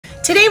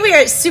Today we are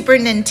at Super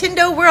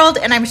Nintendo World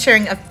and I'm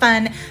sharing a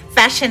fun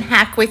fashion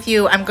hack with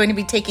you. I'm going to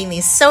be taking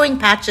these sewing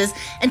patches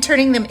and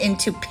turning them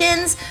into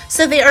pins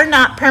so they are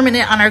not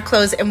permanent on our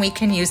clothes and we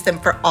can use them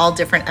for all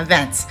different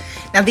events.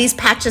 Now these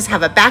patches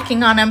have a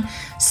backing on them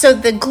so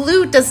the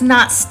glue does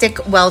not stick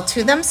well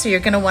to them, so you're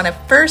going to want to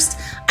first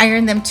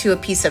iron them to a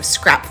piece of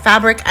scrap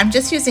fabric. I'm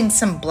just using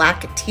some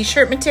black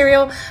t-shirt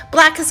material.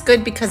 Black is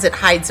good because it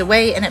hides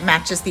away and it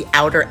matches the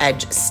outer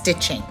edge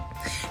stitching.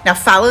 Now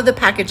follow the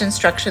package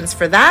instructions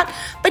for that,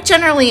 but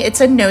generally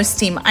it's a no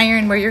steam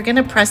iron where you're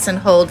gonna press and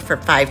hold for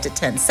 5 to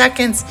 10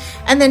 seconds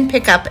and then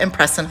pick up and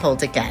press and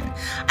hold again.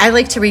 I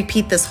like to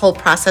repeat this whole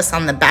process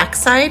on the back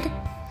side.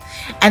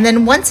 And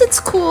then once it's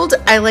cooled,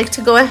 I like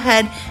to go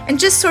ahead and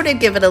just sort of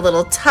give it a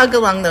little tug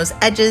along those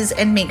edges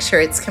and make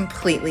sure it's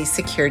completely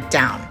secured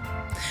down.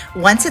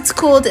 Once it's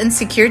cooled and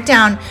secured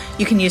down,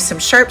 you can use some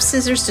sharp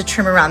scissors to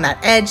trim around that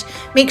edge.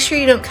 Make sure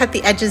you don't cut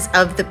the edges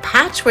of the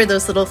patch where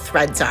those little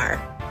threads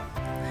are.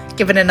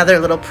 Give it another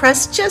little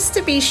press just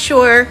to be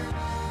sure.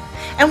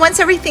 And once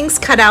everything's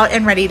cut out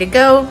and ready to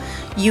go,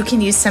 you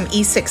can use some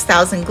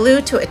E6000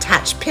 glue to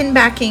attach pin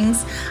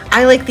backings.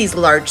 I like these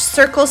large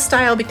circle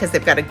style because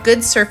they've got a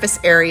good surface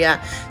area.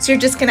 So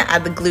you're just gonna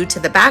add the glue to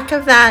the back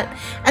of that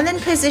and then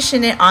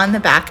position it on the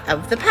back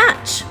of the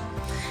patch.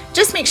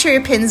 Just make sure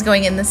your pin's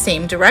going in the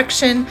same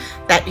direction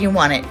that you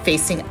want it,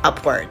 facing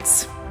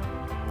upwards.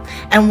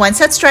 And once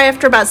that's dry,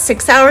 after about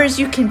 6 hours,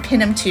 you can pin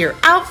them to your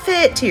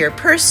outfit, to your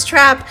purse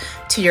strap,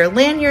 to your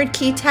lanyard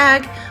key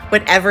tag,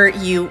 whatever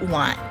you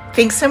want.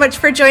 Thanks so much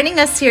for joining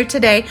us here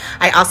today.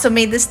 I also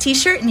made this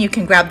t-shirt and you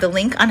can grab the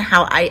link on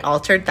how I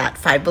altered that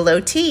Five Below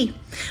tee.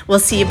 We'll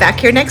see you back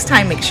here next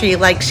time. Make sure you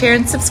like, share,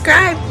 and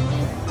subscribe.